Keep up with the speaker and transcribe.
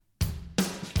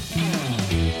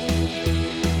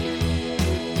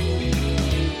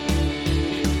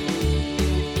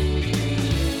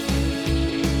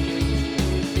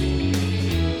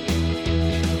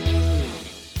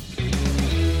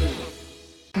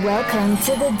Welcome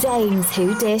to the Dames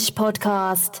Who Dish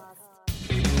podcast.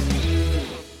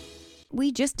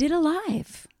 We just did a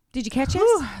live. Did you catch us?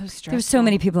 There There were so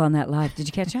many people on that live. Did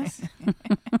you catch us?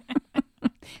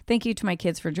 Thank you to my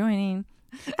kids for joining.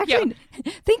 Actually,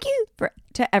 thank you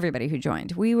to everybody who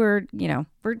joined. We were,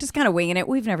 we're just kind of winging it.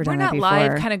 We've never done that before. We're not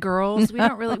live kind of girls. We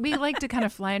don't really. We like to kind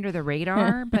of fly under the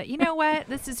radar. But you know what?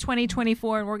 This is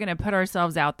 2024, and we're going to put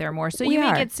ourselves out there more. So you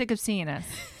may get sick of seeing us.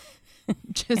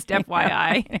 Just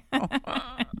FYI.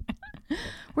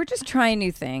 We're just trying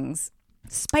new things,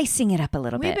 spicing it up a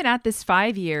little bit. We've been at this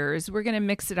 5 years. We're going to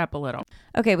mix it up a little.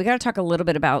 Okay, we got to talk a little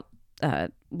bit about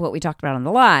what we talked about on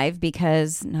the live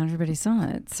because not everybody saw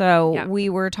it. So we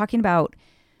were talking about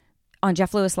on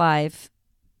Jeff Lewis Live,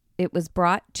 it was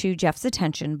brought to Jeff's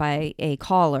attention by a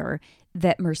caller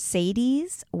that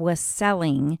Mercedes was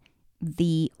selling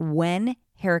the Wen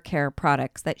hair care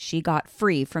products that she got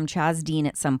free from Chaz Dean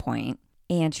at some point,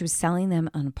 and she was selling them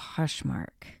on Poshmark.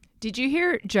 Did you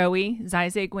hear Joey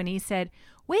Zizig when he said,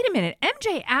 wait a minute,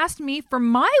 MJ asked me for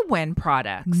my Wen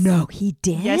products? No, he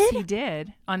did? Yes, he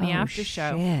did on the after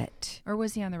show. Shit. Or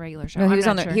was he on the regular show? No, he I'm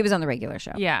was on the regular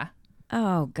show. Yeah.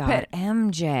 Oh, God, But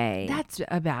MJ. That's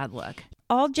a bad look.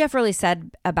 All Jeff really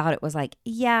said about it was like,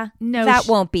 No, that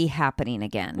won't be happening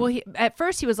again. Well, at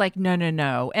first he was like, no,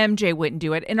 MJ wouldn't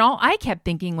do it. And all I kept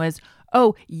thinking was,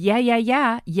 oh,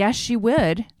 yes, she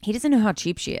would. He doesn't know how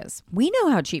cheap she is. We know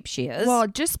how cheap she is. Well,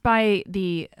 just by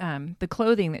the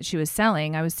clothing that she was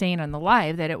selling, I was saying on the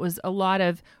live that it was a lot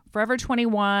of Forever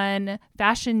 21,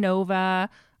 Fashion Nova,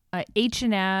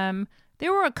 H&M.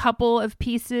 There were a couple of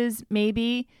pieces,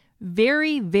 maybe.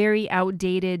 Very, very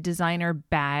outdated designer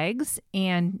bags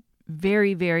and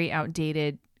very, very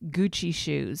outdated Gucci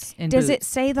shoes and Does boots. it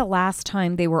say the last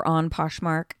time they were on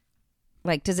Poshmark?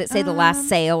 Like, does it say the last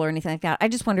sale or anything like that? I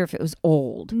just wonder if it was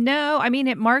old. No, I mean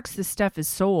it marks the stuff is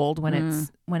sold when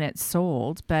it's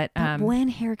sold, but Wen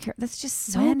hair care, that's just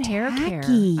so Wen tacky. hair care.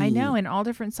 I know, in all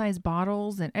different size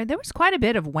bottles, and there was quite a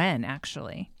bit of Wen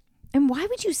actually. And why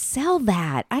would you sell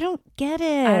that? I don't get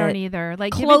it. I don't either.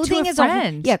 Like clothing give it to a is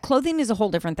friend. clothing is a whole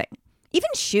different thing. Even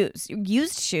shoes,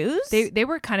 used shoes. They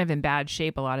were kind of in bad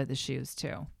shape. A lot of the shoes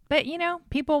too. But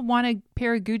people want a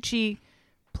pair of Gucci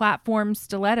platform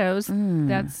stilettos.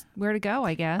 That's where to go,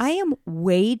 I guess. I am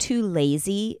way too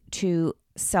lazy to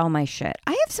sell my shit.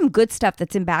 I have some good stuff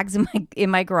that's in bags in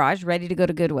my garage, ready to go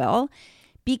to Goodwill,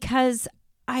 because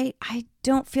I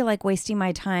don't feel like wasting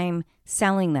my time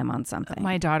selling them on something.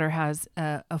 My daughter has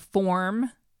a form,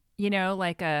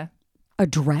 like a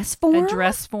dress form. A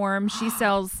dress form. She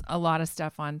sells a lot of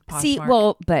stuff on Poshmark. See,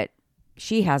 but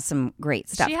she has some great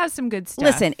stuff. She has some good stuff.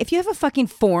 Listen, if you have a fucking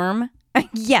form,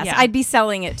 yes, Yeah. I'd be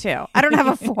selling it too. I don't have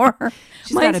a form.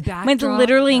 She's got a backdrop. Mine's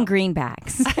literally in green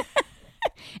bags.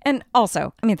 And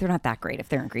also, I mean, they're not that great if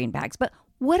they're in green bags, but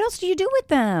what else do you do with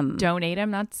them? Donate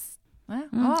them. That's,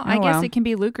 I guess it can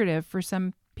be lucrative for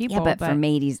some people. Yeah, but for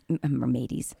mateys,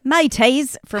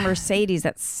 for Mercedes,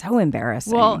 that's so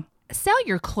embarrassing. Well, sell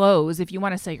your clothes if you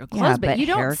want to sell your clothes, Yeah, but but you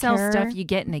don't hair sell care? stuff you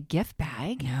get in a gift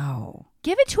bag. No.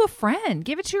 Give it to a friend.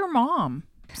 Give it to your mom.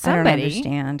 I Somebody. don't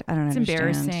understand. It's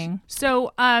embarrassing.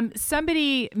 So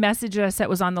somebody messaged us that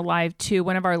was on the live too,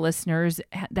 one of our listeners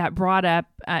that brought up,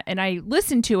 and I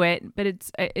listened to it, but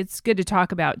it's good to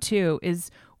talk about too,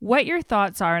 is what your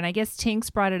thoughts are. And I guess Tinks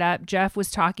brought it up. Jeff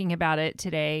was talking about it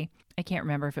today. I can't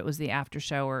remember if it was the after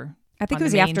show or I think on it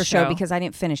was the the main after show because I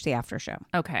didn't finish the after show.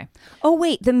 Okay. Oh,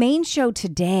 wait. The main show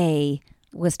today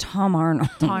was Tom Arnold.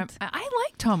 I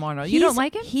like Tom Arnold. You don't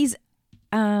like him? He's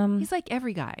like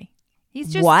every guy.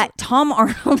 He's just what? Tom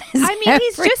Arnold is he's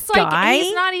every just guy? like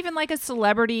he's not even like a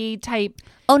celebrity type.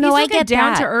 Oh no, he's I like get a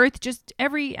down that. to earth, just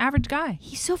every average guy.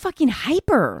 He's so fucking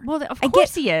hyper. Well, of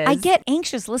course he is. I get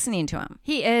anxious listening to him.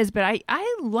 He is, but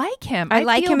I like him. I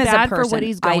like feel him as a bad for person. what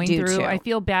he's I going do, through. too. I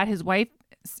feel bad. His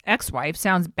ex-wife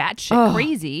sounds batshit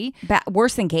crazy.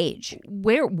 Worse than Gage.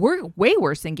 We're way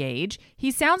worse than Gage.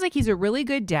 He sounds like he's a really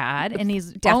good dad, and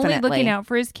he's Definitely. only looking out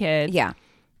for his kids. Yeah.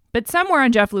 But somewhere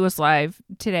on Jeff Lewis Live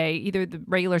today, either the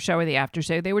regular show or the after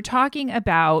show, they were talking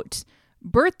about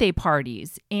birthday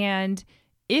parties and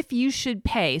if you should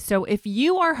pay. So if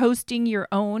you are hosting your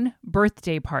own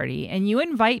birthday party and you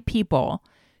invite people,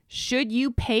 should you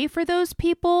pay for those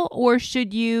people or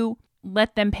should you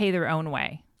let them pay their own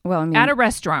way? Well, I mean, At a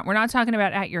restaurant. We're not talking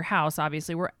about at your house,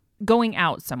 obviously. We're going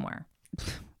out somewhere.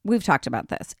 we've talked about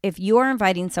this. If you are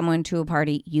inviting someone to a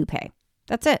party, you pay.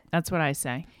 That's it. That's what I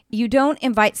say. You don't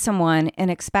invite someone and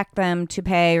expect them to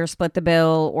pay or split the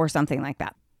bill or something like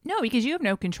that. No, because you have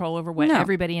no control over what No.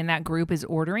 everybody in that group is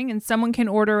ordering. And someone can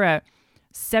order a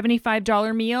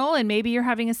 $75 meal and maybe you're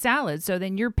having a salad. So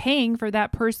then you're paying for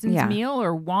that person's meal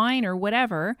or wine or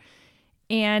whatever.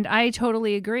 And I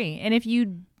totally agree.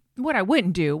 And what I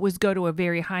wouldn't do was go to a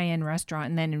very high-end restaurant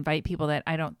and then invite people that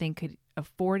I don't think could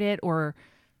afford it. Or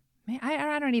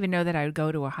I don't even know that I would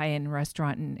go to a high-end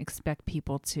restaurant and expect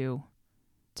people to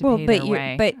pay their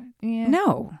way. But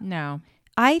no.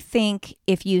 I think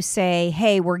if you say,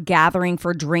 hey, we're gathering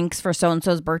for drinks for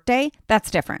so-and-so's birthday, that's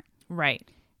different. Right.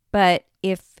 But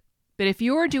if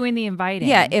you're doing the inviting.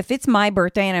 Yeah, if it's my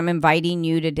birthday and I'm inviting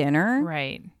you to dinner.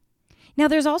 Right. Now,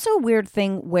 there's also a weird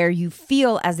thing where you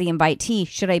feel as the invitee,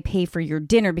 should I pay for your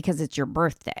dinner because it's your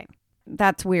birthday?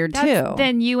 That's weird too.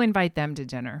 Then you invite them to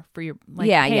dinner for your,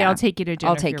 hey, I'll take you to dinner.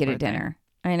 I'll take you to dinner.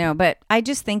 I know, but I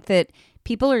just think that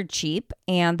people are cheap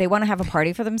and they want to have a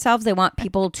party for themselves. They want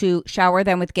people to shower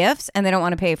them with gifts and they don't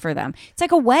want to pay for them. It's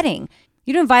like a wedding.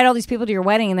 You don't invite all these people to your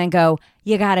wedding and then go,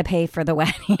 you got to pay for the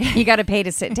wedding. You got to pay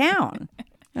to sit down.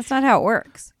 That's not how it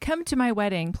works. Come to my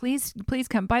wedding. Please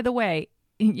come. By the way,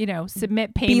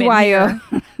 submit payment BYO.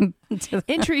 Here.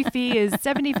 Entry fee is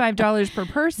 $75 per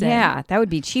person. Yeah, that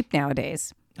would be cheap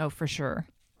nowadays. Oh, for sure.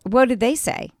 What did they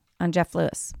say on Jeff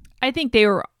Lewis? I think they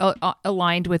were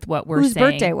aligned with what we're saying. Whose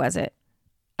birthday was it?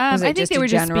 I think they were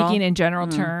just speaking in general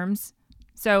terms.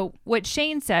 So what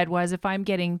Shane said was, if I'm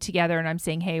getting together and I'm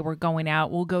saying, hey, we're going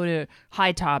out, we'll go to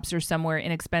High Tops or somewhere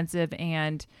inexpensive,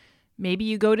 and maybe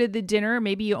you go to the dinner,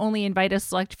 maybe you only invite a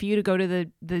select few to go to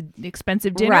the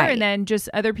expensive dinner, right, and then just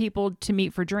other people to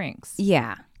meet for drinks.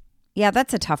 Yeah,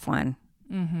 that's a tough one.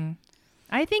 Mm-hmm.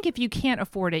 I think if you can't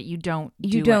afford it, you don't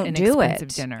do an expensive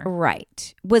dinner.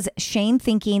 Right. Was Shane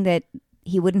thinking that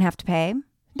he wouldn't have to pay?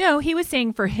 No, he was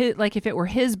saying for his, if it were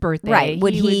his birthday, right?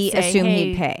 Would he say, assume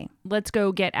hey, he'd pay? Let's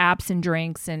go get apps and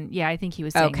drinks, and I think he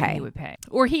was saying that he would pay,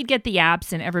 or he'd get the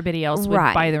apps and everybody else would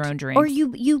buy their own drinks, or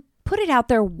you put it out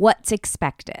there what's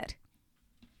expected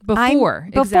before.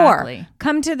 Exactly.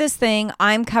 Come to this thing.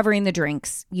 I'm covering the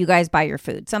drinks. You guys buy your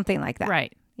food. Something like that.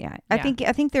 Right. Yeah. I think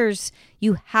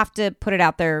you have to put it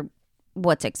out there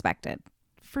what's expected.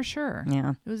 For sure.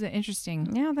 Yeah. It was an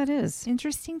interesting. Yeah, that is.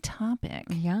 Interesting topic.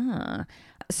 Yeah.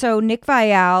 So Nick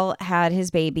Viall had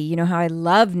his baby. You know how I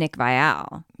love Nick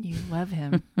Viall. You love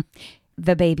him.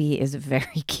 The baby is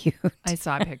very cute. I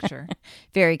saw a picture.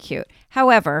 Very cute.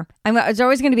 However, there's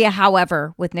always going to be a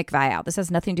however with Nick Viall. This has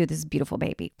nothing to do with this beautiful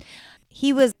baby.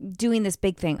 He was doing this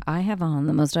big thing. I have on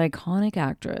the most iconic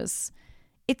actress.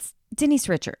 It's Denise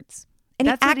Richards. And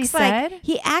that's what he said?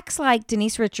 He acts like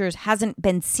Denise Richards hasn't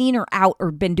been seen or out or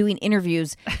been doing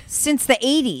interviews since the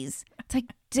 80s. It's like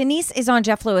Denise is on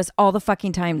Jeff Lewis all the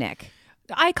fucking time, Nick.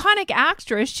 Iconic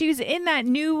actress. She was in that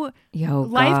new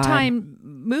Lifetime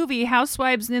movie,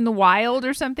 Housewives in the Wild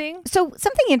or something. So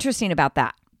something interesting about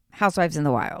that, Housewives in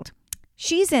the Wild.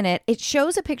 She's in it. It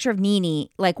shows a picture of Nene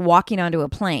walking onto a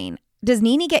plane. Does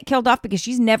Nene get killed off because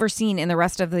she's never seen in the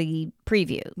rest of the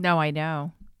preview? No, I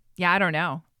know. Yeah, I don't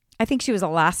know. I think she was a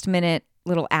last minute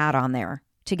little ad on there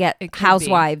to get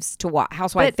housewives to watch,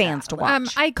 fans to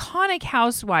watch. Iconic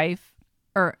housewife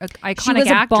or iconic she was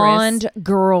actress. A Bond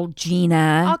girl,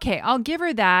 Gina. Okay, I'll give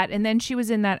her that. And then she was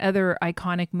in that other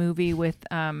iconic movie with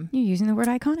You're using the word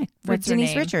iconic for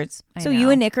Denise Richards. I so know.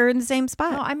 You and Nick are in the same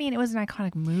spot. Well, I mean, it was an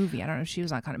iconic movie. I don't know if she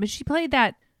was iconic, but she played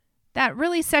that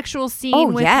really sexual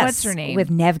scene with what's her name? With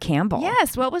Neve Campbell.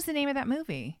 Yes. What was the name of that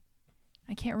movie?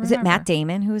 I can't remember. Was it Matt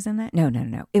Damon who was in that? No.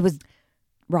 It was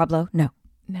Rob Lowe. No.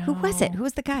 No. Who was it? Who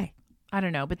was the guy? I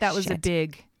don't know, but that was a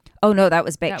big. Oh no, that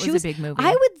was big. That was a big movie.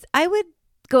 I would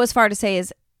go as far to say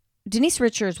is Denise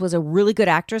Richards was a really good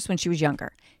actress when she was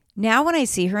younger. Now when I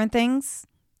see her in things,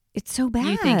 it's so bad.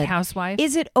 You think Housewife?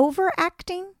 Is it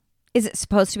overacting? Is it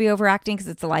supposed to be overacting because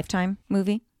it's a Lifetime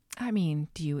movie? I mean,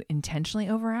 do you intentionally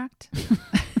overact?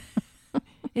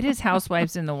 It is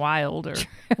Housewives in the Wild or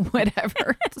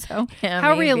whatever. So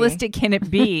how realistic can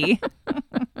it be?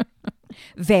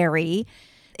 Very.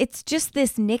 It's just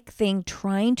this Nick thing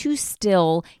trying to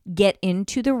still get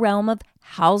into the realm of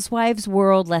Housewives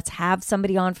world. Let's have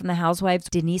somebody on from the Housewives.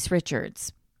 Denise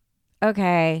Richards.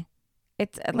 Okay.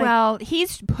 It's well,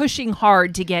 he's pushing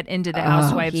hard to get into the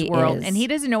Housewives world. Is. And he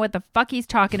doesn't know what the fuck he's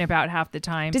talking about half the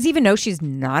time. Does he even know she's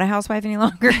not a housewife any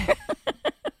longer?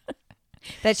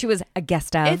 That she was a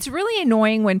guest of. It's really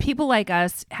annoying when people like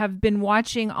us have been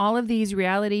watching all of these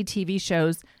reality TV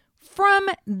shows from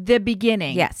the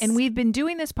beginning. Yes. And we've been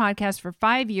doing this podcast for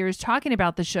 5 years talking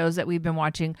about the shows that we've been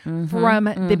watching from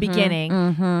the beginning.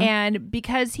 And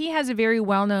because he has a very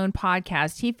well-known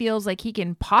podcast, he feels like he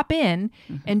can pop in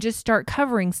and just start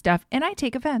covering stuff. And I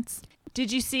take offense.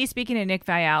 Did you see, speaking of Nick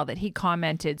Viall, that he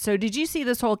commented? So did you see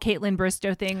this whole Caitlin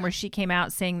Bristow thing where she came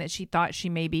out saying that she thought she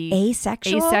may be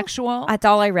asexual? That's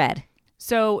all I read.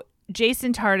 So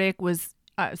Jason Tartick was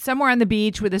somewhere on the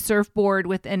beach with a surfboard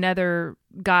with another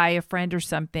guy, a friend or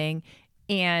something.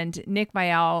 And Nick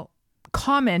Viall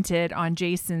commented on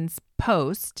Jason's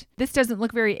post, "This doesn't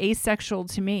look very asexual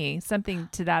to me," something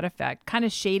to that effect, kind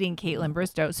of shading Caitlin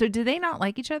Bristow. So do they not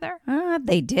like each other?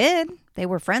 They did. They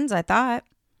were friends, I thought.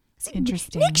 See,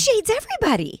 interesting. Nick shades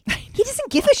everybody. He doesn't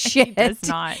give a shit. He does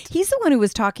not. He's the one who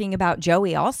was talking about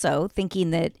Joey also,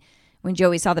 thinking that when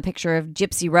Joey saw the picture of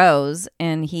Gypsy Rose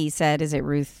and he said, "Is it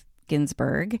Ruth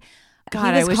Ginsburg?"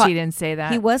 God, I wish he didn't say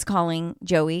that. He was calling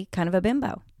Joey kind of a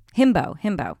bimbo.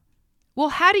 Himbo. Well,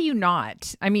 how do you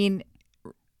not? I mean,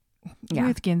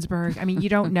 Ruth Ginsburg. I mean, you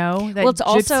don't know that it's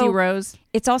Gypsy Rose.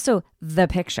 It's also the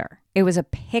picture. It was a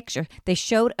picture. They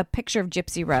showed a picture of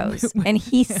Gypsy Rose, and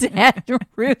he said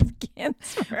Ruth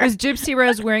Ginsburg. Was Gypsy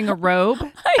Rose wearing a robe?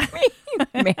 I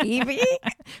mean, maybe.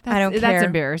 I don't care. That's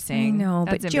embarrassing. No,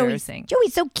 that's but embarrassing.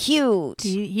 Joey's so cute.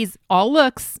 He's all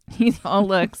looks. He's all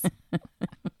looks.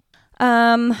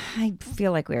 I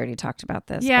feel like we already talked about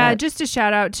this. Yeah, but just a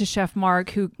shout out to Chef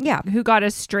Mark who got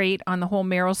us straight on the whole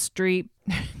Meryl Streep,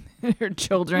 her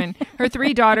children, her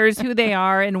 3 daughters, who they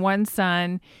are, and 1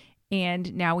 son.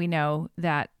 And now we know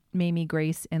that Mamie,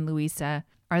 Grace, and Louisa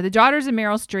are the daughters of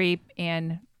Meryl Streep.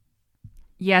 And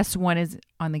yes, one is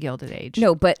on the Gilded Age.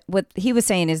 No, but what he was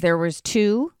saying is there was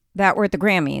 2 that were at the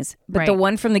Grammys, but the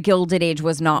one from the Gilded Age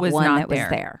was not was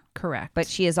there. Correct. But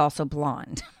she is also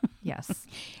blonde. Yes.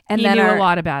 And he knew a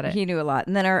lot about it. He knew a lot.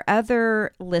 And then our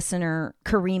other listener,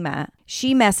 Karima,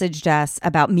 she messaged us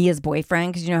about Mia's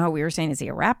boyfriend, because you know how we were saying, is he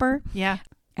a rapper? Yeah.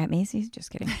 At Macy's? Just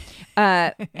kidding.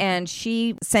 And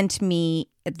she sent me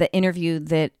the interview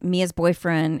that Mia's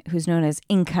boyfriend, who's known as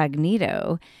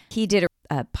Incognito, he did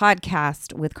a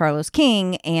podcast with Carlos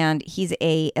King, and he's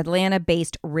a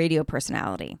Atlanta-based radio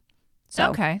personality. So,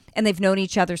 okay. And they've known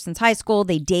each other since high school.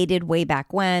 They dated way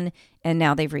back when, and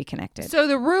now they've reconnected. So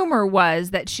the rumor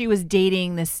was that she was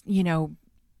dating this,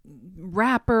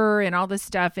 rapper and all this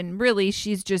stuff, and really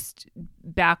she's just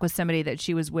back with somebody that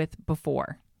she was with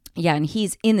before. Yeah, and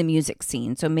he's in the music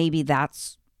scene, so maybe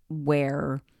that's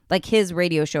where, like, his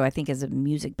radio show, I think, is a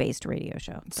music-based radio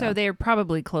show. So they're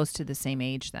probably close to the same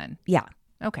age then. Yeah.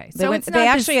 Okay. So they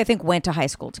actually, I think, went to high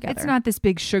school together. It's not this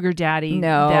big sugar daddy.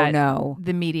 No.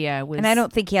 The media was. And I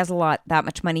don't think he has that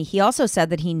much money. He also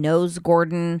said that he knows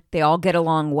Gordon. They all get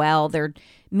along well.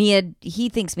 He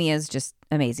thinks Mia's just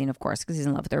amazing, of course, because he's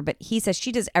in love with her. But he says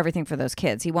she does everything for those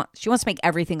kids. She wants to make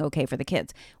everything okay for the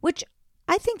kids, which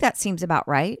I think that seems about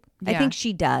right. Yeah. I think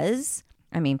she does.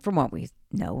 I mean, from what we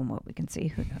know and what we can see,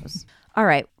 who knows? All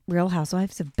right. Real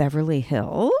Housewives of Beverly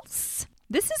Hills.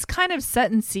 This is kind of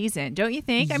Sutton season, don't you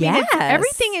think? I mean,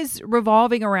 everything is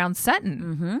revolving around Sutton.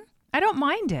 Mm-hmm. I don't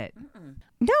mind it.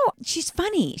 No, she's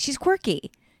funny. She's quirky.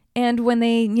 And when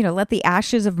they, let the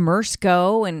ashes of Merce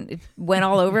go and it went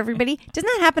all over everybody, doesn't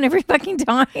that happen every fucking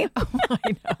time? Oh,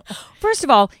 I know. First of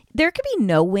all, there could be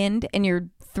no wind and you're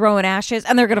throwing ashes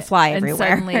and they're going to fly everywhere.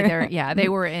 And suddenly they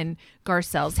were in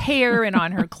Garcelle's hair and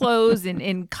on her clothes and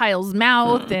in Kyle's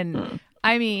mouth. And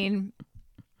I mean...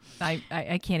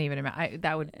 I can't even imagine.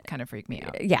 That would kind of freak me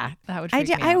out. Yeah. That would freak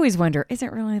me out. I always wonder, is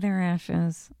it really their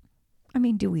ashes? I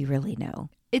mean, do we really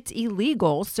know? It's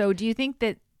illegal. So do you think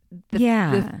that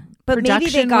but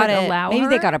maybe they got maybe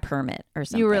they got a permit or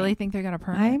something. You really think they got a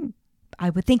permit?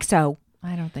 I would think so.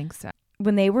 I don't think so.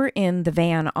 When they were in the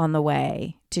van on the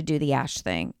way to do the ash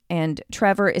thing, and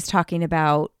Trevor is talking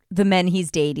about the men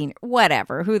he's dating,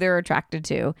 whatever, who they're attracted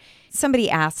to. Somebody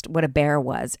asked what a bear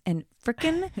was, and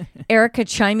frickin' Erica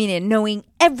chiming in, knowing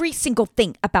every single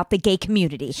thing about the gay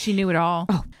community. She knew it all.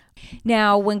 Oh.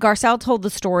 Now, when Garcelle told the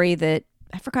story that,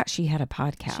 I forgot she had a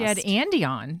podcast. She had Andy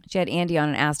on. She had Andy on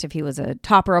and asked if he was a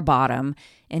top or a bottom,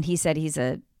 and he said he's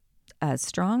a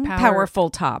strong, powerful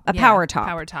top, power top.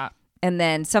 Power top. And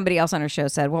then somebody else on her show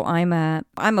said, well, I'm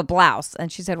a blouse. And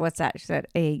she said, what's that? She said,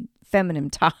 a feminine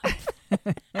top.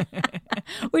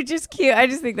 Which is cute. I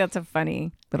just think that's a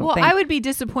funny little thing. I would be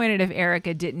disappointed if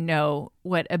Erica didn't know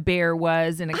what a bear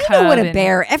was and a cub. I know what a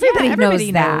bear. Everybody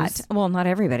knows that. Well, not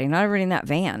everybody. Not everybody in that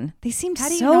van. They seemed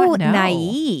so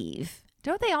naive.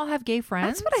 Don't they all have gay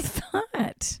friends? That's what I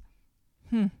thought.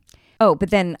 Oh,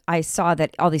 but then I saw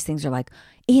that all these things are like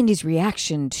Andy's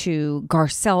reaction to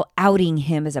Garcelle outing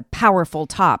him as a powerful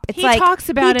top. He talks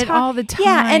about it all the time.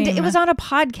 Yeah, and it was on a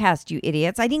podcast, you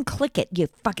idiots. I didn't click it, you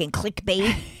fucking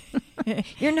clickbait.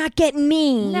 You're not getting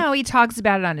me. No, he talks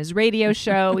about it on his radio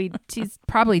show. He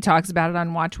probably talks about it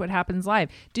on Watch What Happens Live.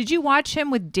 Did you watch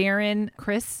him with Darren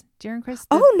Criss?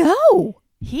 Oh, no.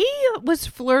 He was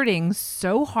flirting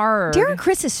so hard. Darren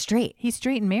Criss is straight. He's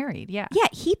straight and married. Yeah. Yeah,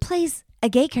 he plays a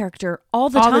gay character all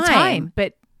the time.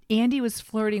 But Andy was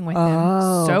flirting with him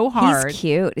so hard. He's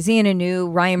cute. Is he in a new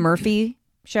Ryan Murphy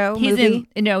show?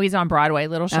 He's on Broadway,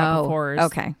 Little Shop of Horrors.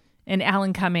 Okay. And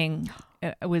Alan Cumming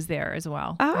was there as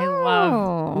well.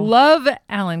 Oh. I love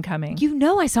Alan Cumming. You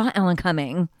know, I saw Alan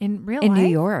Cumming in real in life? New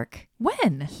York.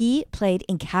 When? He played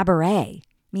in Cabaret.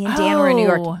 Me and Dan were in New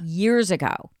York years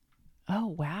ago. Oh,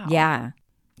 wow. Yeah.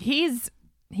 He's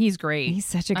great. He's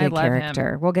such a good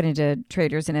character. We'll get into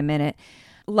Traders in a minute.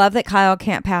 Love that Kyle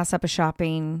can't pass up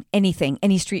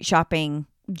any street shopping,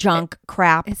 junk,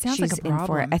 crap. It sounds She's like a problem. in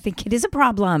for it. I think it is a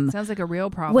problem. Sounds like a real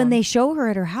problem. When they show her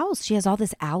at her house, she has all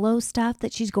this aloe stuff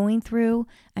that she's going through.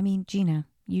 I mean, Gina,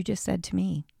 you just said to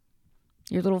me,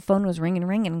 your little phone was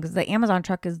ringing because the Amazon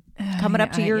truck is coming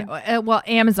up to your... well,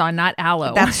 Amazon, not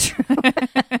aloe. That's true.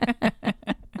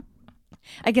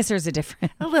 I guess there's a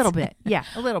difference. A little bit. Yeah,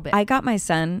 a little bit. I got my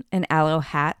son an aloe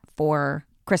hat for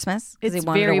Christmas because he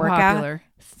wanted very to work popular. out.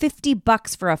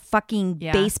 $50 for a fucking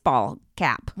baseball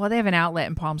cap. Well, they have an outlet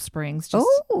in Palm Springs, just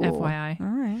FYI. All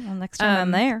right. Well, next time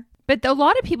I'm there. But a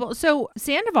lot of people... So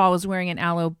Sandoval was wearing an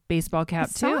aloe baseball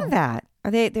cap, too. I saw that. Are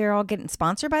they're all getting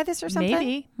sponsored by this or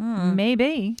something?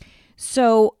 Maybe.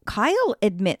 So Kyle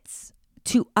admits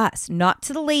to us, not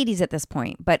to the ladies at this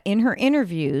point, but in her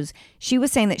interviews, she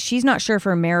was saying that she's not sure if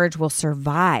her marriage will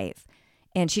survive.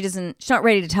 And she's not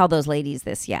ready to tell those ladies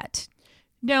this yet.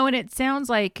 No, and it sounds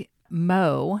like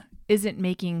Mo isn't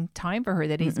making time for her,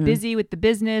 that he's busy with the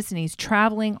business and he's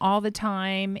traveling all the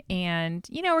time. And,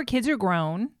 her kids are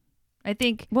grown. I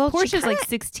think Portia's like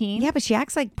 16. Yeah, but she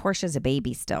acts like Portia's a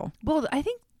baby still. Well, I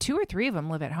think 2 or 3 of them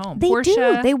live at home. They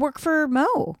Portia, do. They work for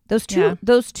Mo. Those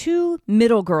two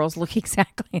middle girls look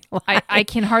exactly alike. I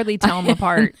can hardly tell them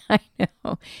apart. I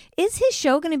know. Is his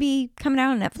show going to be coming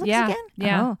out on Netflix again?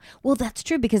 Yeah. Oh. Well, that's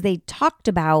true because they talked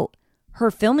about her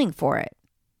filming for it.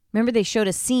 Remember, they showed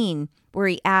a scene where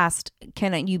he asked,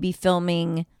 "Can you be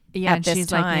filming at this she's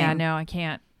time?" like, "Yeah, no, I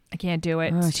can't. I can't do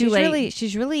it. It's too late."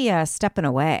 She's really stepping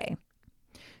away.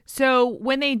 So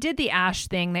when they did the ash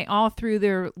thing, they all threw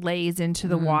their leis into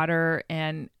the water.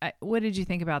 And what did you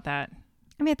think about that?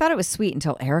 I mean, I thought it was sweet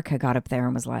until Erica got up there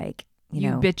and was like, you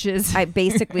know, bitches. I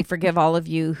basically forgive all of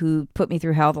you who put me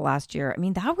through hell the last year. I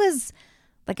mean, that was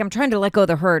like, I'm trying to let go of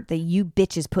the hurt that you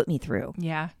bitches put me through.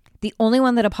 Yeah. The only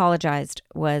one that apologized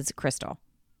was Crystal.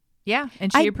 Yeah,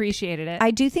 and she appreciated it.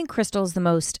 I do think Crystal's the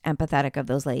most empathetic of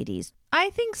those ladies. I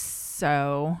think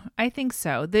so.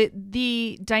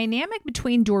 The dynamic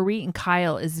between Dorit and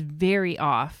Kyle is very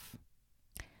off.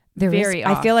 Very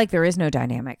off. I feel like there is no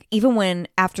dynamic. Even when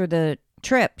after the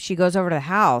trip, she goes over to the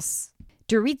house,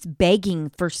 Dorit's begging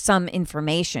for some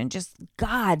information. Just,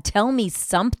 God, tell me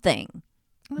something.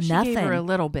 Well, she Nothing. gave her a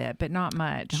little bit, but not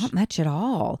much. Not much at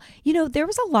all. You know, there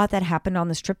was a lot that happened on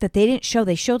this trip that they didn't show.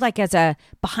 They showed like as a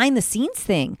behind the scenes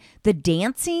thing. The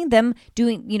dancing, them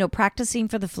doing, practicing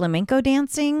for the flamenco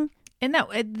dancing. And that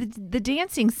the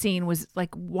dancing scene was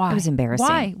like, why? It was embarrassing.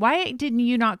 Why? Why didn't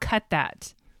you not cut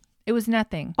that? It was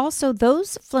nothing. Also,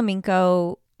 those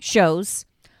flamenco shows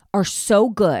are so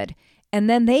good. And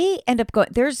then they end up going,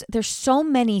 there's so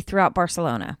many throughout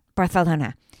Barcelona,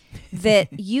 that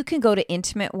you can go to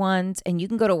intimate ones and you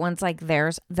can go to ones like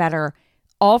theirs that are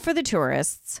all for the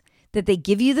tourists, that they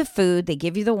give you the food, they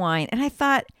give you the wine. And I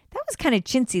thought that was kind of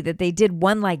chintzy that they did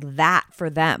one like that for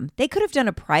them. They could have done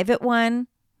a private one.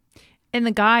 And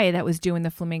the guy that was doing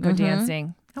the flamenco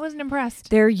dancing, I wasn't impressed.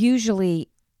 They're usually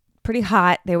pretty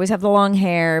hot. They always have the long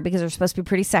hair because they're supposed to be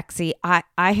pretty sexy. I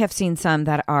have seen some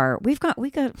that are, we've gone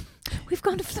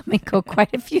to flamenco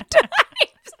quite a few times.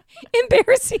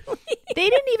 Embarrassingly. They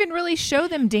didn't even really show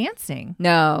them dancing.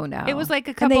 No. It was like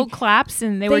a couple claps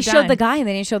and they were done. They showed the guy and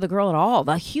they didn't show the girl at all.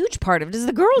 The huge part of it is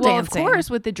the girl dancing. Of course,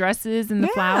 with the dresses and the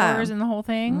flowers and the whole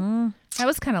thing. That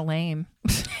was kind of lame.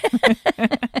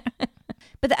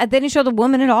 But they didn't show the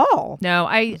woman at all. No,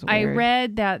 I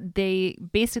read that they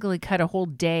basically cut a whole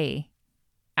day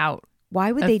out.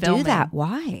 Why would they do that?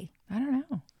 Why? I don't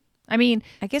know. I mean,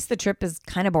 I guess the trip is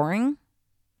kind of boring.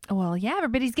 Well, yeah,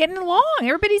 everybody's getting along.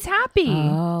 Everybody's happy.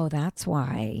 Oh, that's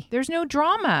why. There's no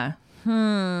drama.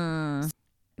 Dorit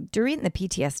and the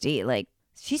PTSD, like,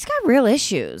 she's got real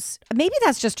issues. Maybe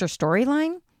that's just her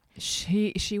storyline.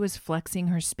 She was flexing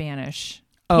her Spanish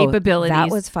capabilities. That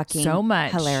was fucking so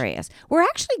much hilarious. Where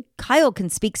actually Kyle can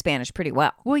speak Spanish pretty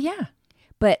well. Well, yeah.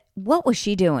 But what was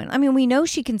she doing? I mean, we know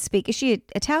she can speak. Is she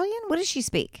Italian? What does she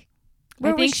speak?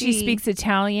 I think she speaks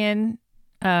Italian.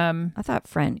 I thought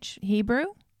French. Hebrew?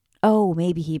 Oh,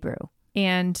 maybe Hebrew.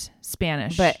 and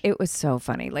Spanish. But it was so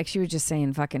funny. Like she was just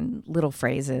saying fucking little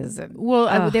phrases. And,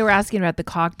 they were asking about the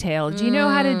cocktail. Do you know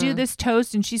how to do this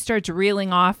toast? And she starts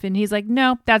reeling off and he's like,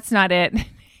 no, that's not it.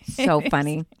 So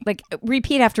funny. Like,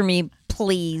 repeat after me,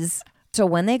 please. So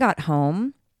when they got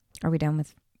home, are we done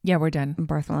with? Yeah, we're done.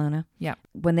 Barcelona. Yeah.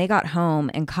 When they got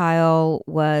home and Kyle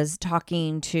was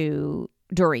talking to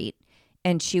Dorit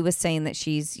and she was saying that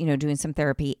she's, doing some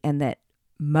therapy and that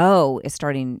Mo is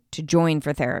starting to join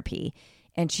for therapy.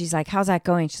 And she's like, how's that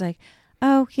going? She's like,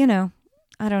 oh,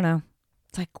 I don't know.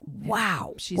 It's like,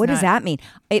 wow. What does that mean?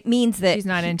 It means that she's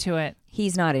not into it.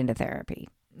 He's not into therapy.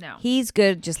 No. He's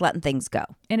good just letting things go.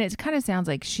 And it kind of sounds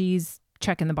like she's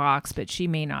checking the box, but she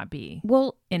may not be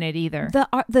in it either.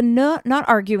 The not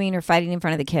arguing or fighting in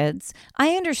front of the kids.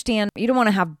 I understand you don't want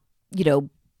to have,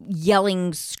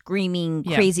 yelling, screaming,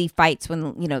 crazy fights when,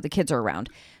 the kids are around.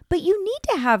 But you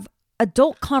need to have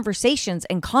adult conversations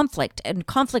and conflict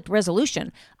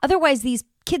resolution. Otherwise, these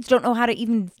kids don't know how to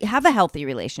even have a healthy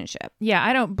relationship. Yeah,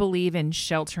 I don't believe in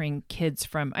sheltering kids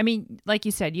from, like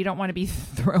you said, you don't want to be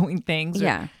throwing things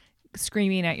or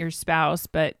screaming at your spouse,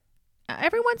 but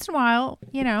every once in a while,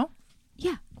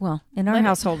 Yeah. Well, in our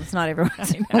household, it's not every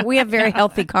once in a while. We have very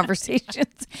healthy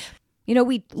conversations.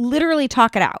 We literally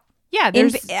talk it out. Yeah,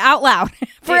 there's out loud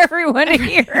for everyone to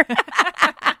hear.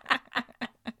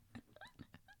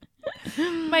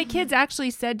 My kids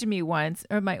actually said to me once,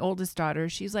 or my oldest daughter,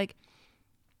 she's like,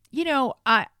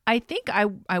 I think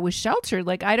I was sheltered.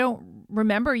 Like, I don't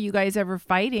remember you guys ever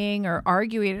fighting or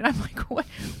arguing. And I'm like,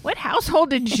 what household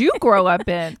did you grow up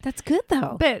in? That's good,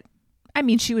 though. But,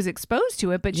 she was exposed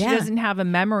to it, but she doesn't have a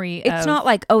memory It's not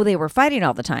like, they were fighting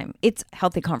all the time. It's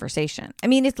healthy conversation.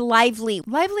 It's lively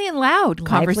and loud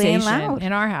conversation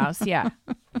in our house. Yeah.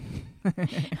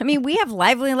 We have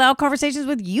lively and loud conversations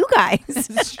with you guys.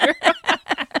 It's true.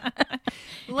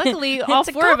 Luckily, all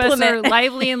four of us are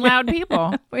lively and loud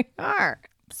people. We are.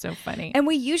 So funny. And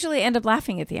we usually end up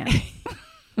laughing at the end.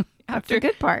 That's the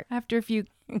good part. After a few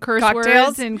curse cocktails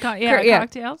words and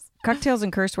cocktails. Cocktails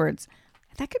and curse words.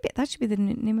 That should be the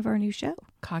name of our new show.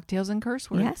 Cocktails and curse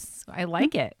words. Yes. I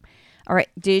like it. All right.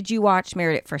 Did you watch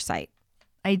Married at First Sight?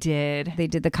 I did. They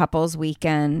did the couples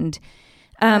weekend.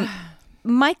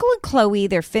 Michael and Chloe,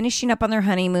 they're finishing up on their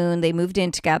honeymoon. They moved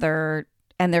in together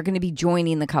and they're going to be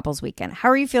joining the couples weekend. How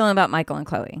are you feeling about Michael and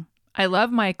Chloe? I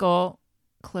love Michael.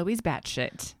 Chloe's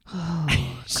batshit.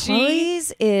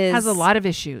 Chloe's has a lot of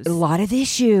issues. A lot of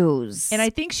issues. And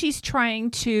I think she's trying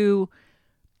to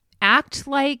act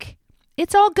like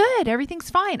it's all good. Everything's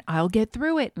fine. I'll get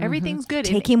through it. Everything's good.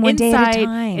 Take him one day at a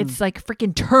time. It's like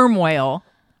freaking turmoil.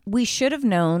 We should have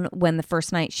known when the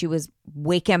first night she was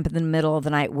waking up in the middle of the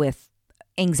night with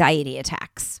anxiety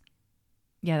attacks.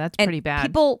 Yeah, that's pretty bad.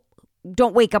 People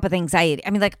don't wake up with anxiety.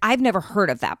 I've never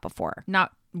heard of that before.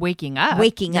 Not waking up.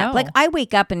 No. Like, I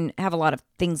wake up and have a lot of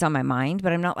things on my mind,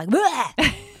 but I'm not like,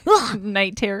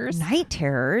 night terrors. Night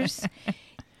terrors.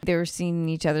 They were seeing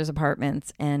each other's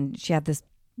apartments and she had this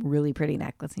really pretty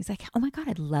necklace. And he's like, oh my God,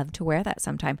 I'd love to wear that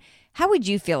sometime. How would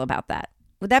you feel about that?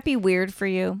 Would that be weird for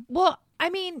you? Well,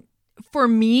 for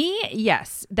me,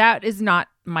 yes. That is not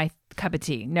my cup of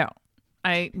tea. No.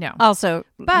 No. Also,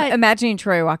 but imagining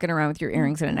Troy walking around with your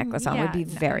earrings and a necklace on would be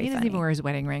very funny. He doesn't even wear his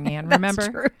wedding ring, man. That's Remember?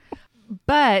 True.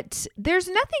 But there's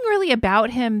nothing really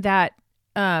about him that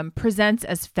presents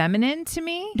as feminine to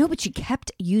me. No, but she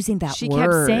kept using that word. She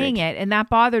kept saying it, and that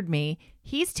bothered me.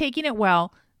 He's taking it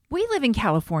well. We live in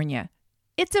California.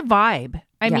 It's a vibe.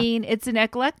 I mean, it's an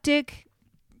eclectic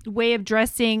way of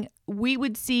dressing. We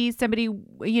would see somebody,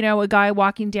 a guy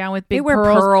walking down with big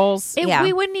pearls.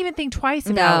 We wouldn't even think twice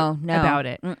about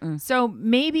it. Mm-mm. So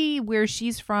maybe where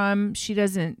she's from, she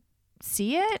doesn't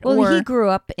see it. Well, he grew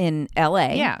up in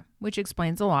L.A. Yeah, which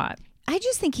explains a lot. I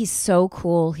just think he's so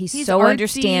cool. He's so artsy,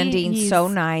 understanding, so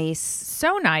nice.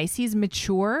 So nice. He's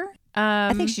mature.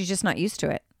 I think she's just not used to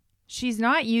it. She's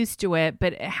not used to it,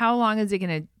 but how long is it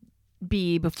going to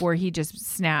be before he just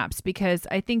snaps? Because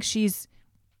I think she's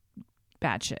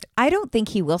batshit. I don't think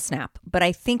he will snap, but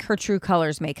I think her true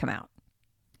colors may come out.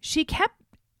 She kept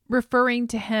referring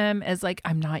to him as like,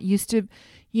 I'm not used to,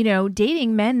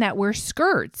 dating men that wear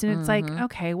skirts. And it's like,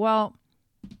 okay, well,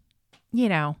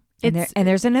 and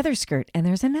there's another skirt and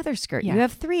there's another skirt. Yeah. You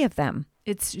have 3 of them.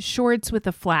 It's shorts with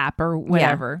a flap or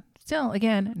whatever. Yeah. Still,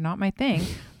 again, not my thing.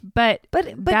 But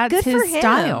that's good his for him.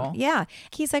 style. Yeah.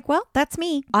 He's like, well, that's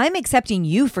me. I'm accepting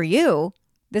you for you.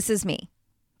 This is me.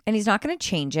 And he's not going to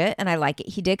change it. And I like it.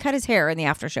 He did cut his hair in the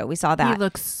after show. We saw that. He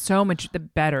looks so much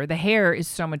better. The hair is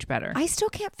so much better. I still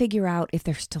can't figure out if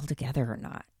they're still together or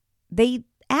not. They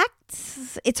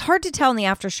act. It's hard to tell in the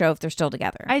after show if they're still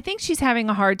together. I think she's having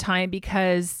a hard time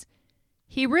because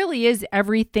He really is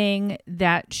everything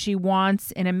that she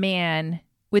wants in a man,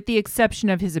 with the exception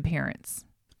of his appearance.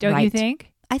 Don't you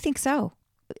think? I think so.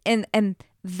 And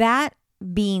that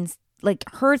being like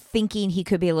her thinking he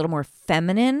could be a little more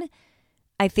feminine,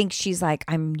 I think she's like,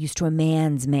 I'm used to a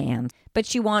man's man. But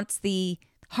she wants the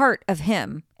heart of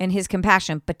him and his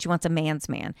compassion, but she wants a man's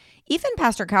man. Even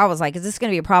Pastor Cal was like, is this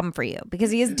going to be a problem for you?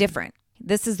 Because he is different.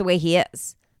 This is the way he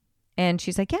is. And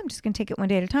she's like, yeah, I'm just going to take it one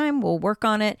day at a time. We'll work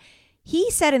on it.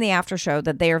 He said in the after show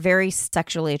that they are very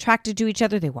sexually attracted to each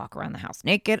other. They walk around the house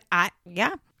naked.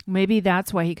 Yeah. Maybe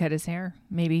that's why he cut his hair.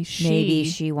 Maybe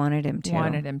she wanted him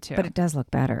to. But it does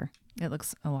look better. It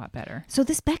looks a lot better. So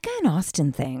this Becca and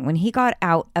Austin thing, when he got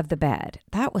out of the bed,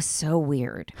 that was so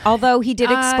weird. Although he did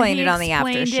explain it on the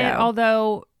after show.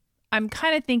 Although I'm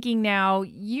kind of thinking now,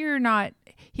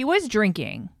 he was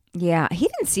drinking. Yeah, he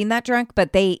didn't seem that drunk,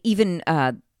 but they even,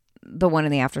 the one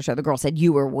in the after show, the girl said,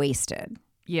 you were wasted.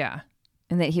 Yeah.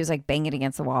 And that he was like banging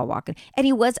against the wall walking. And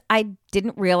I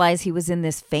didn't realize he was in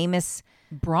this famous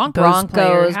Broncos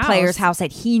player's house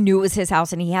that he knew it was his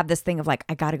house, and he had this thing of like,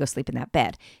 I gotta go sleep in that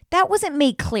bed. That wasn't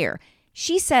made clear.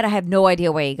 She said, I have no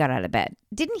idea why he got out of bed.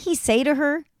 Didn't he say to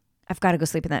her, I've got to go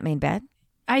sleep in that main bed?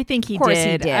 I think he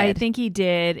did. I think he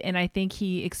did, and I think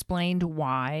he explained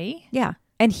why. Yeah.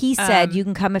 And he said, you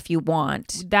can come if you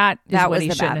want. That was what he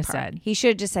the shouldn't bad have part. said. He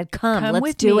should have just said, come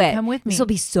let's do it. Come with me. This will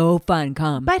be so fun.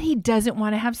 Come. But he doesn't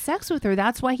want to have sex with her.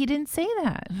 That's why he didn't say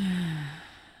that.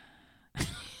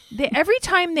 Every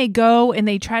time they go and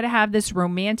they try to have this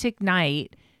romantic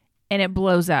night and it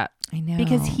blows up. I know.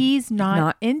 Because he's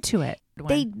not into it.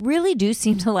 They really do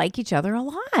seem to like each other a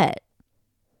lot.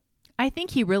 I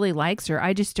think he really likes her.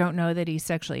 I just don't know that he's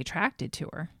sexually attracted to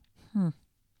her.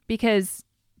 Because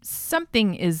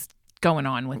something is going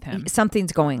on with him.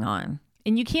 Something's going on.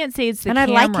 And you can't say it's the and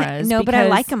cameras. I like him. No, but I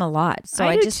like him a lot. So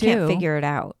I just can't too. figure it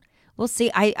out. We'll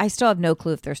see. I still have no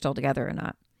clue if they're still together or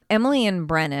not. Emily and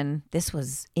Brennan, this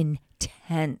was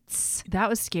intense. That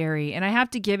was scary. And I have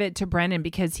to give it to Brennan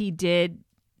because he did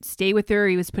stay with her.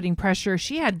 He was putting pressure.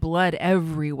 She had blood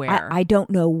everywhere. I don't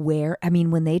know where. I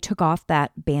mean, when they took off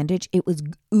that bandage, it was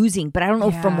oozing, but I don't know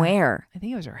from where. I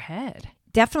think it was her head.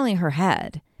 Definitely her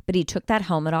head. But he took that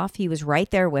helmet off. He was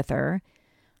right there with her.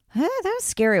 That was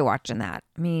scary watching that.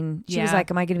 I mean, she was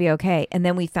like, am I going to be okay? And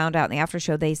then we found out in the after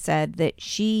show, they said that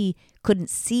she couldn't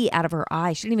see out of her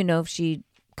eye. She didn't even know if she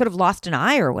could have lost an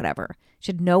eye or whatever.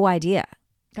 She had no idea.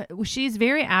 She's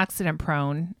very accident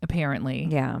prone, apparently.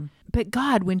 Yeah. But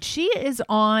God, when she is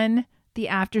on the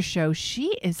after show,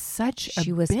 she is such a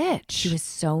bitch. She was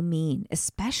so mean,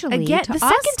 especially again to the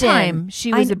Austin. second time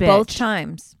she was a bitch. Both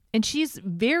times. And she's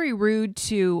very rude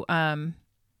to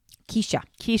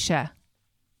Keisha.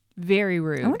 Very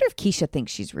rude. I wonder if Keisha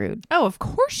thinks she's rude. Oh, of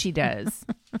course she does.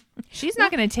 She's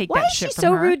not going to take that shit from her. Why is she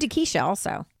so her. rude to Keisha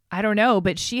also? I don't know,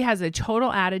 but she has a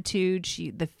total attitude.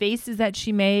 The faces that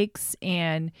she makes,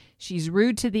 and she's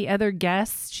rude to the other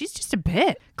guests. She's just a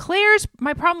bit. Claire's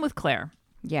my problem with Claire.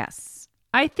 Yes.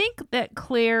 I think that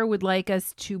Claire would like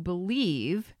us to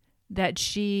believe that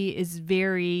she is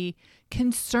very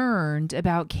concerned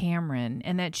about Cameron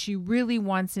and that she really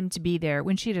wants him to be there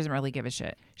when she doesn't really give a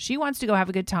shit. She wants to go have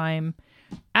a good time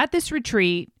at this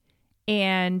retreat,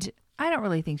 and I don't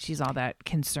really think she's all that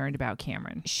concerned about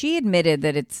Cameron. She admitted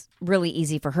that it's really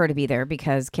easy for her to be there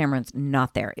because Cameron's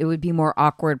not there. It would be more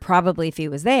awkward probably if he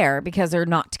was there because they're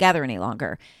not together any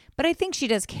longer. But I think she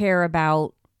does care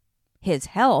about his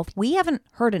health. We haven't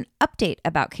heard an update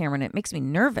about Cameron. It makes me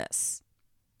nervous.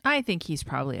 I think he's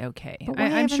probably okay.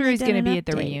 I'm sure he's going to be at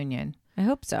the reunion. I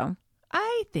hope so.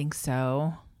 I think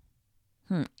so.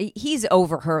 He's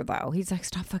over her, though. He's like,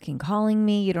 stop fucking calling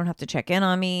me. You don't have to check in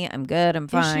on me. I'm good. I'm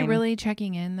fine. Is she really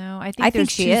checking in, though? I think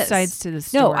she is. Sides to the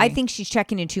story. No, I think she's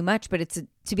checking in too much, but it's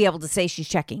to be able to say she's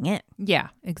checking in. Yeah,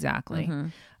 exactly. Mm-hmm.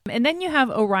 And then you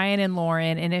have Orion and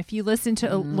Lauren. And if you listen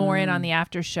to Lauren on the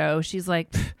after show, she's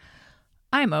like,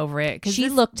 I'm over it. She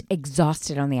looked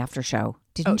exhausted on the after show.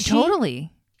 Didn't she?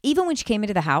 Totally. Even when she came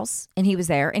into the house and he was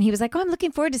there and he was like, oh, I'm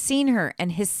looking forward to seeing her.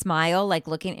 And his smile, like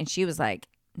looking, and she was like,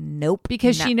 nope.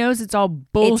 Because she knows it's all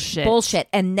bullshit. It's bullshit.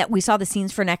 And that we saw the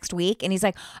scenes for next week. And he's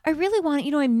like, I really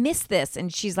want, I miss this.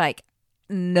 And she's like,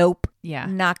 nope. Yeah.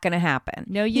 Not going to happen.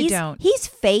 No, you don't. He's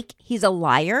fake. He's a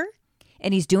liar.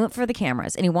 And he's doing it for the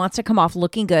cameras. And he wants to come off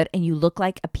looking good. And you look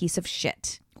like a piece of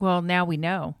shit. Well, now we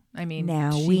know. I mean,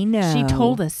 we know. She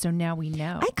told us, so now we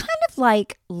know. I kind of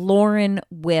like Lauren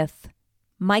with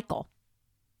Michael.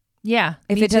 Yeah.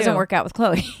 If it doesn't work out with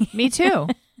Chloe. Me too.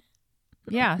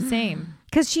 Yeah, same.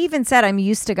 Because she even said, I'm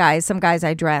used to guys. Some guys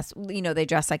I dress, they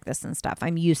dress like this and stuff.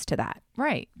 I'm used to that.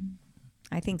 Right.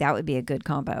 I think that would be a good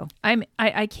combo.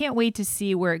 I can't wait to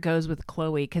see where it goes with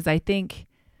Chloe, because I think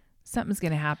something's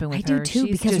going to happen with her. I do too,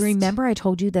 because remember I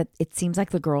told you that it seems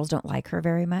like the girls don't like her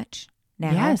very much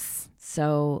now. Yes.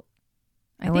 So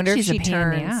I think wonder if she's a she pain in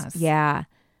the turns. ass. Yeah.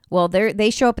 Well, they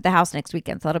show up at the house next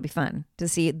weekend, so that'll be fun to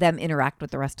see them interact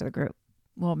with the rest of the group.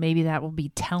 Well, maybe that will be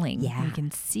telling. Yeah. We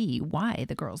can see why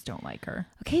the girls don't like her.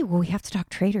 Okay, well, we have to talk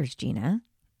traitors, Gina.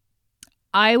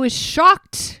 I was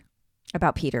shocked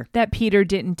About Peter. that Peter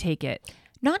didn't take it.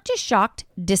 Not just shocked,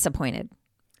 disappointed.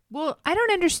 Well, I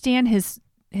don't understand his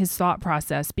thought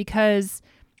process, because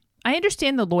I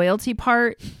understand the loyalty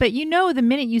part, but the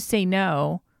minute you say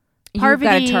no, You've got a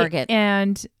Parvati target.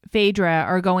 and Phaedra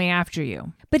are going after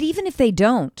you. But even if they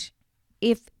don't,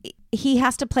 if he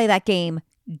has to play that game,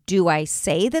 do I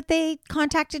say that they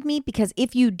contacted me? Because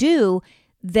if you do,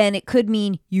 then it could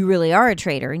mean you really are a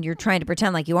traitor and you're trying to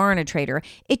pretend like you aren't a traitor.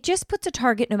 It just puts a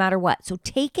target no matter what. So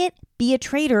take it, be a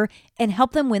traitor, and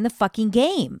help them win the fucking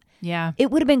game. Yeah.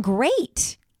 It would have been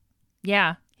great.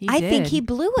 Yeah. I think he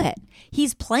blew it.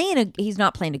 He's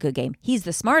not playing a good game. He's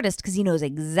the smartest because he knows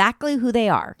exactly who they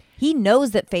are. He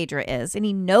knows that Phaedra is, and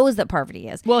he knows that Parvati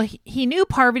is. Well, he knew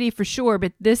Parvati for sure,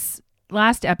 but this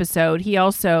last episode, he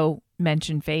also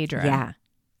mentioned Phaedra. Yeah.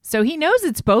 So he knows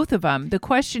it's both of them. The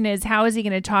question is, how is he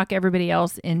going to talk everybody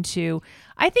else into...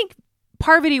 I think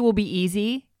Parvati will be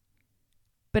easy,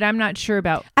 but I'm not sure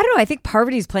about... I don't know. I think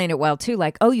Parvati's playing it well too.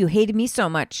 Like, oh, you hated me so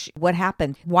much. What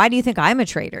happened? Why do you think I'm a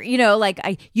traitor?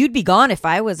 You'd be gone if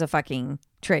I was a fucking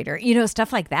traitor.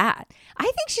 Stuff like that. I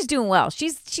think she's doing well.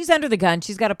 She's under the gun.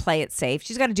 She's got to play it safe.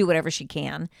 She's got to do whatever she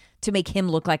can to make him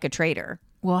look like a traitor.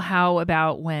 Well, how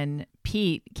about when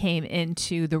Pete came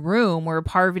into the room where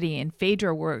Parvati and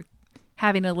Phaedra were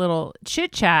having a little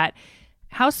chit chat?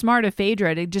 How smart of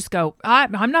Phaedra to just go,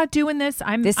 I'm not doing this.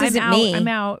 This isn't out. me. I'm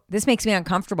out. This makes me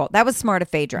uncomfortable. That was smart of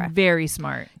Phaedra. Very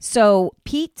smart. So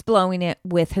Pete's blowing it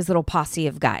with his little posse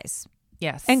of guys.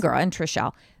 Yes. And girl and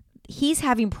Trishelle. He's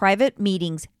having private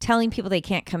meetings telling people they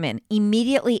can't come in,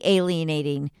 immediately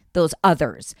alienating those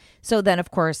others. So then,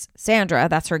 of course, Sandra,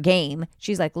 that's her game.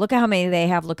 She's like, look at how many they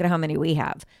have. Look at how many we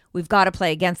have. We've got to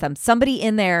play against them. Somebody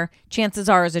in there, chances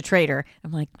are, is a traitor.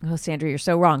 I'm like, oh, Sandra, you're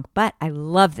so wrong. But I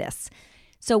love this.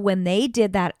 So when they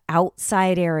did that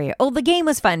outside area, the game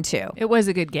was fun too. It was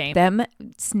a good game. Them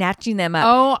snatching them up.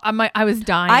 Oh, I was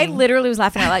dying. I literally was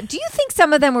laughing out loud. Do you think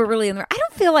some of them were really in there? I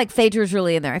don't feel like Phaedra's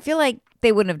really in there. I feel like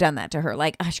they wouldn't have done that to her.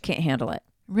 Like, she can't handle it.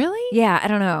 Really? Yeah, I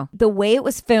don't know. The way it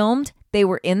was filmed, they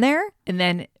were in there. And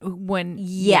then when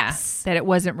yes, that it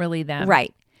wasn't really them.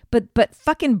 Right. But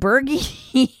fucking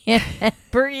Bergie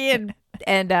and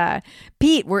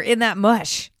Pete were in that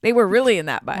mush. They were really in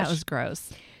that mush. That was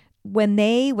gross. When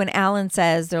Alan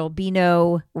says there'll be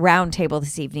no round table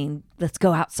this evening, let's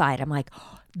go outside. I'm like,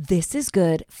 this is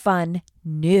good, fun,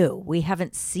 new. We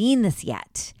haven't seen this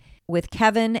yet. With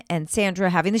Kevin and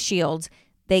Sandra having the shields,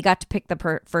 they got to pick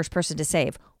the first person to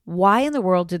save. Why in the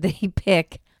world did they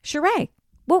pick Sheree?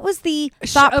 What was the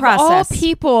thought process? Of all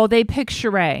people, they picked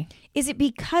Sheree. Is it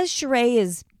because Sheree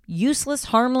is useless,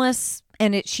 harmless,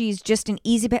 and she's just an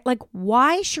easy pick? Like,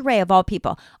 why Sheree of all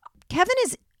people? Kevin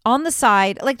is on the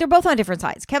side, like they're both on different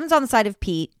sides. Kevin's on the side of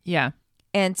Pete. Yeah.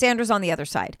 And Sandra's on the other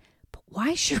side. But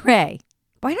why Sheree?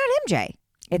 Why not MJ?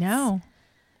 No.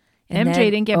 MJ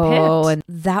didn't get picked. Oh, and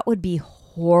that would be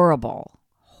horrible.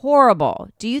 Horrible.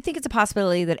 Do you think it's a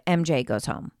possibility that MJ goes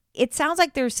home? It sounds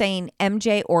like they're saying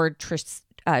MJ or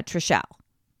Trishelle.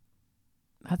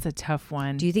 That's a tough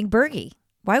one. Do you think Bergie?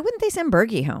 Why wouldn't they send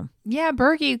Bergie home? Yeah,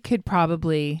 Bergie could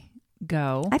probably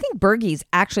go. I think Bergie's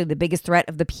actually the biggest threat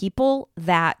of the people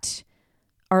that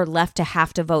are left to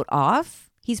have to vote off.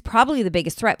 He's probably the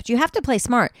biggest threat, but you have to play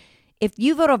smart. If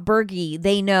you vote off Bergie,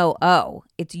 they know,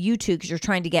 it's you two because you're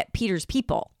trying to get Peter's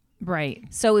people. Right.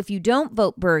 So if you don't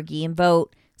vote Bergie and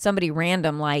vote somebody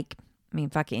random,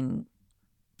 fucking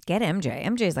get MJ.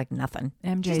 MJ's like nothing.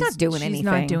 She's not doing anything. She's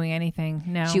not doing anything.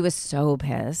 No. She was so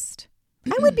pissed.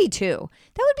 I would be too.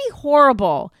 That would be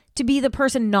horrible to be the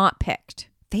person not picked.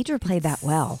 Phaedra played that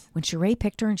well. When Sheree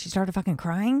picked her and she started fucking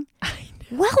crying.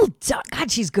 Well done.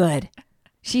 God, she's good.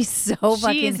 She's so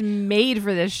fucking... She's made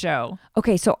for this show.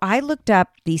 Okay, so I looked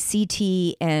up the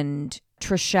CT and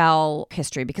Trishelle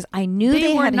history because I knew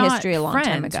they had a history a long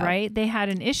time ago. Right? They had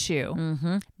an issue.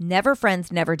 Mm-hmm. Never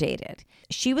friends, never dated.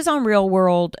 She was on Real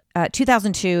World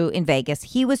 2002 in Vegas.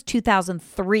 He was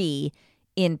 2003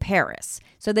 in Paris.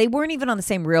 So they weren't even on the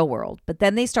same Real World. But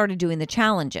then they started doing the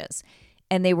challenges.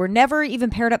 And they were never even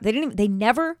paired up. They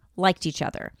never liked each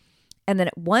other. And then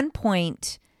at one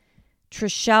point,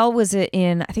 Trishelle was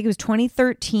in, I think it was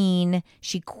 2013.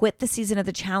 She quit the season of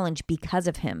The Challenge because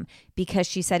of him, because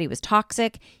she said he was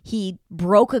toxic. He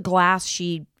broke a glass.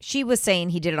 She was saying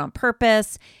he did it on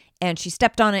purpose, and she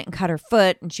stepped on it and cut her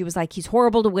foot. And she was like, he's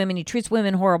horrible to women. He treats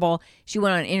women horrible. She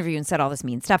went on an interview and said all this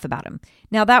mean stuff about him.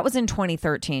 Now, that was in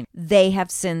 2013. They have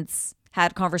since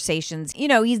had conversations. You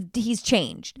know, he's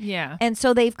changed. Yeah. And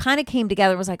so they've kind of came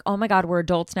together and was like, oh my God, we're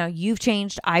adults now. You've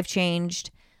changed. I've changed.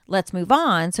 Let's move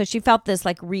on. So she felt this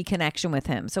like reconnection with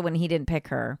him. So when he didn't pick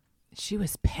her, she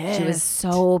was pissed. She was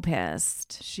so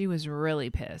pissed. She was really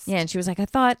pissed. Yeah, and she was like, I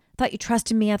thought you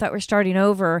trusted me. I thought we're starting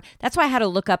over. That's why I had to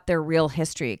look up their real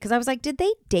history, because I was like, did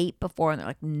they date before? And they're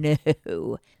like,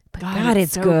 no. But God,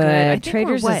 it's so good.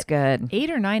 Traitors is good. 8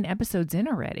 or 9 episodes in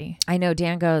already. I know.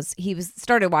 Dan goes,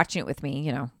 started watching it with me,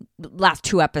 you know, last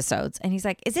 2 episodes. And he's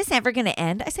like, is this ever going to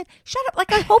end? I said, shut up.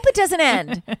 Like, I hope it doesn't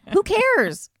end. Who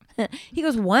cares? He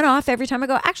goes, 1 off every time. I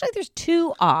go, actually, there's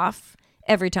 2 off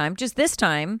every time. Just this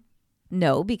time,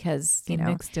 no, because, you know.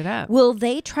 Mixed it up. Will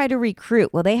they try to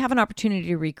recruit? Will they have an opportunity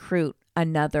to recruit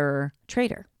another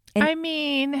traitor? And I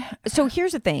mean. So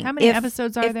here's the thing. How many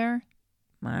episodes are there?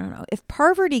 I don't know. If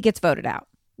Parvati gets voted out,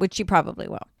 which she probably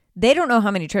will, they don't know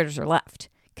how many traitors are left,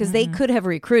 because they could have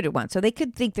recruited one. So they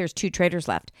could think there's 2 traitors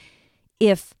left.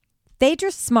 If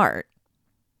Phaedra's smart,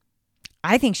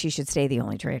 I think she should stay the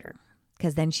only traitor,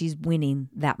 because then she's winning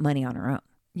that money on her own.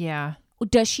 Yeah.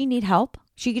 Does she need help?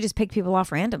 She could just pick people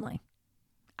off randomly.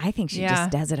 I think she just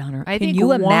does it on her own. Can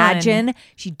you imagine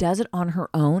she does it on her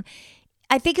own?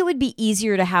 I think it would be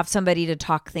easier to have somebody to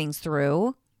talk things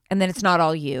through, and then it's not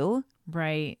all you.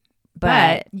 Right.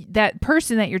 But that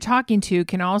person that you're talking to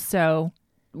can also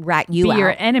rat you be out.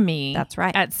 your enemy. That's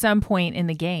right. At some point in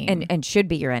the game. And should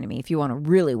be your enemy if you want to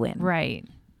really win. Right.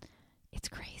 It's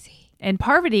crazy. And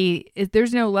Parvati,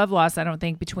 there's no love loss, I don't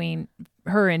think, between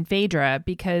her and Phaedra,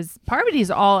 because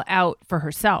Parvati's all out for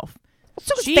herself.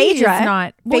 So is she Phaedra. Is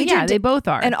not. Well, Phaedra they both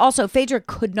are. And also, Phaedra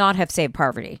could not have saved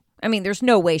Parvati. I mean, there's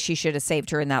no way she should have saved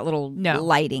her in that little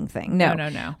lighting thing.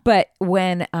 No. But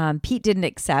when Pete didn't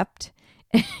accept,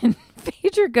 and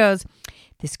Phaedra goes,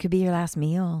 this could be your last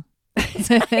meal. It's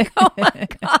like, oh my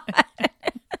God.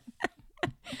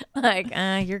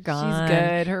 Like, you're gone. She's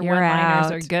good. Her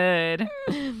one-liners are good.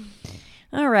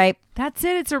 All right. That's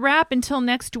it. It's a wrap until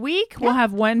next week. Yeah. We'll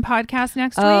have one podcast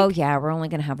next week. Oh, yeah. We're only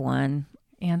going to have one.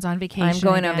 Anne's on vacation. I'm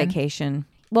going on vacation.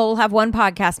 Well, we'll have one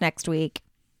podcast next week.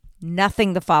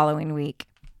 Nothing the following week.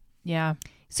 Yeah.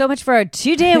 So much for our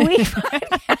 2-day-a-week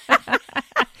podcast.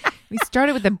 We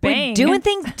started with a bang. We're doing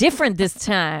things different this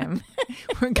time.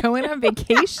 We're going on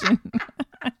vacation.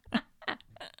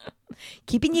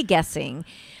 Keeping you guessing.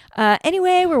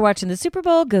 Anyway, we're watching the Super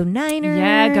Bowl. Go Niners.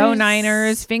 Yeah, go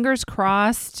Niners. Fingers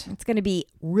crossed. It's going to be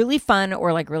really fun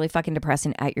or like really fucking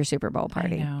depressing at your Super Bowl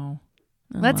party. I know.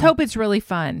 Let's hope it's really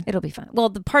fun. It'll be fun. Well,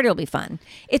 the party will be fun.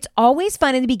 It's always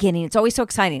fun in the beginning. It's always so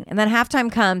exciting. And then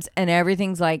halftime comes and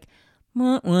everything's like,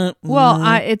 wah, wah, wah.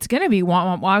 Well, it's going to be wah,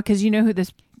 wah, wah, because you know who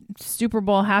this Super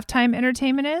Bowl halftime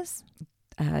entertainment is?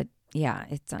 Yeah,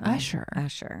 it's Usher.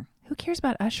 Usher. Who cares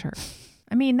about Usher?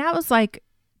 I mean, that was like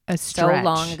a stretch. So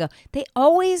long ago. They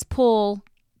always pull.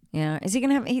 Yeah. Is he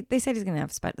going to have, they said he's going to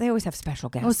have, they always have special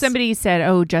guests. Oh, somebody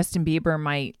said, Justin Bieber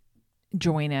might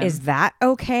join him. Is that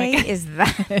okay? Is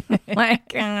that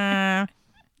like, I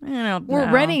don't know.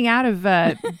 We're running out of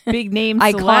big names,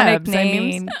 iconic celebs. names. I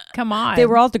mean, come on. They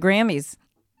were all at the Grammys.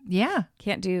 Yeah.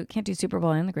 Can't do Super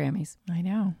Bowl and the Grammys. I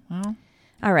know. Well,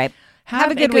 all right.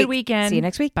 Have a good weekend. See you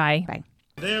next week. Bye. Bye.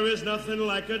 There is nothing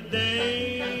like a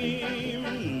dame,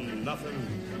 nothing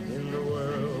in the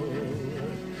world.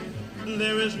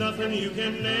 There is nothing you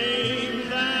can name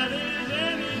that is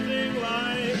anything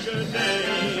like a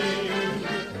dame.